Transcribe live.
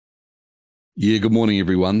Yeah, good morning,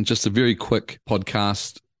 everyone. Just a very quick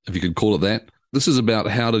podcast, if you could call it that. This is about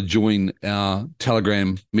how to join our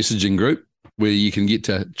Telegram messaging group where you can get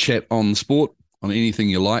to chat on sport, on anything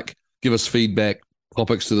you like, give us feedback,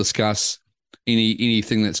 topics to discuss,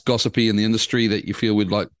 anything that's gossipy in the industry that you feel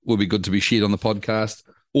would be good to be shared on the podcast,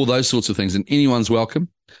 all those sorts of things. And anyone's welcome.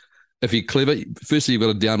 If you're clever, firstly, you've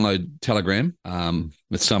got to download Telegram.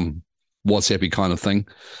 It's some WhatsAppy kind of thing.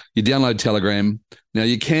 You download Telegram. Now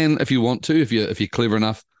you can, if you want to, if you're clever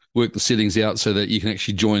enough, work the settings out so that you can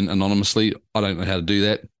actually join anonymously. I don't know how to do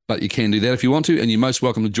that, but you can do that if you want to, and you're most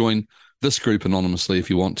welcome to join this group anonymously if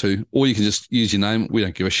you want to, or you can just use your name. We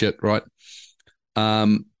don't give a shit, right?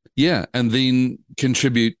 Yeah, and then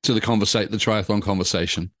contribute to the triathlon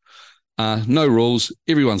conversation. No rules.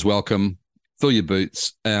 Everyone's welcome. Fill your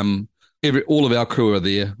boots. All of our crew are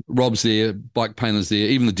there. Rob's there, bike painter's there,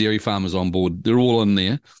 even the dairy farmers on board. They're all in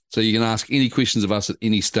there. So you can ask any questions of us at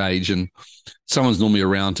any stage, and someone's normally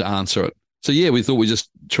around to answer it. So yeah, we thought we'd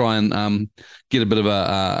just try and get a bit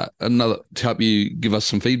of another to help you give us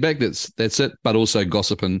some feedback. That's it, but also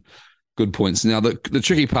gossip and good points. Now the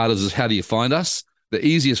tricky part is how do you find us? The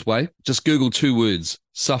easiest way, just Google 2 words,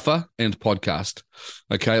 Suffer and podcast.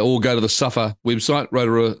 Okay, or go to the Suffer website.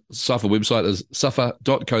 Rotorua Suffer website is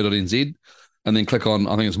suffer.co.nz, and then click on,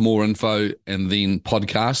 I think it's more info and then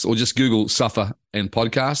podcast, or just Google Suffer and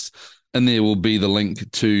podcast, and there will be the link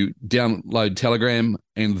to download Telegram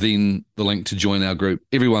and then the link to join our group.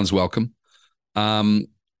 Everyone's welcome. Saying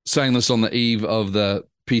this on the eve of the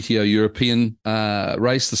PTO European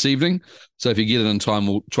race this evening. So if you get it in time,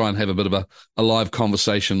 we'll try and have a bit of a live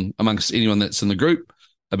conversation amongst anyone that's in the group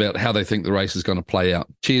about how they think the race is going to play out.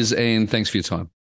 Cheers, and thanks for your time.